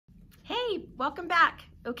Hey, welcome back.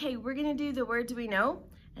 Okay, we're gonna do the words we know,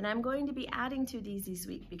 and I'm going to be adding to these this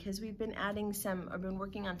week because we've been adding some, I've been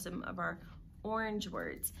working on some of our orange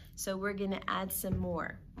words. So we're gonna add some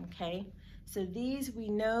more, okay? So these we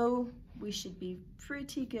know we should be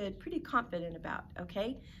pretty good, pretty confident about,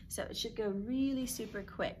 okay? So it should go really super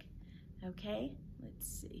quick, okay? Let's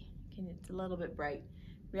see, it's a little bit bright.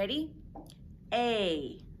 Ready?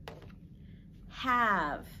 A,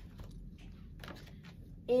 have,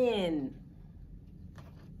 in,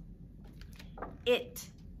 it,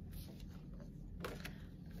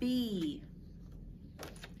 be,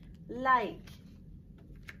 like,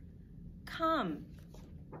 come,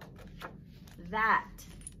 that,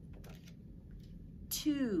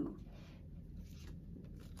 to,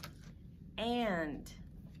 and,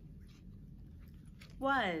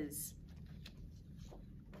 was,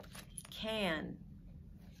 can,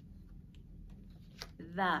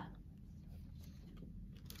 the,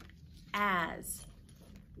 as,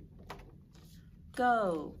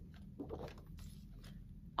 go,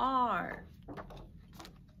 are,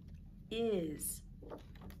 is,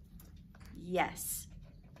 yes,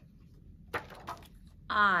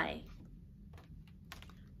 I,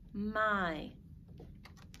 my,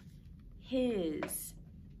 his,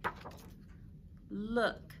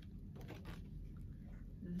 look,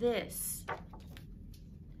 this,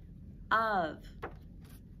 of,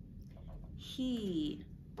 he,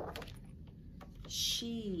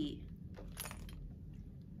 she,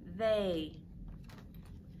 they,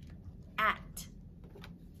 at,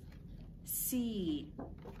 see,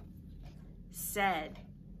 said,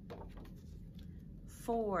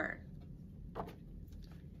 for,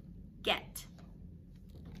 get,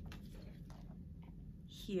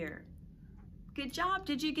 here. Good job.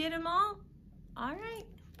 Did you get them all? All right.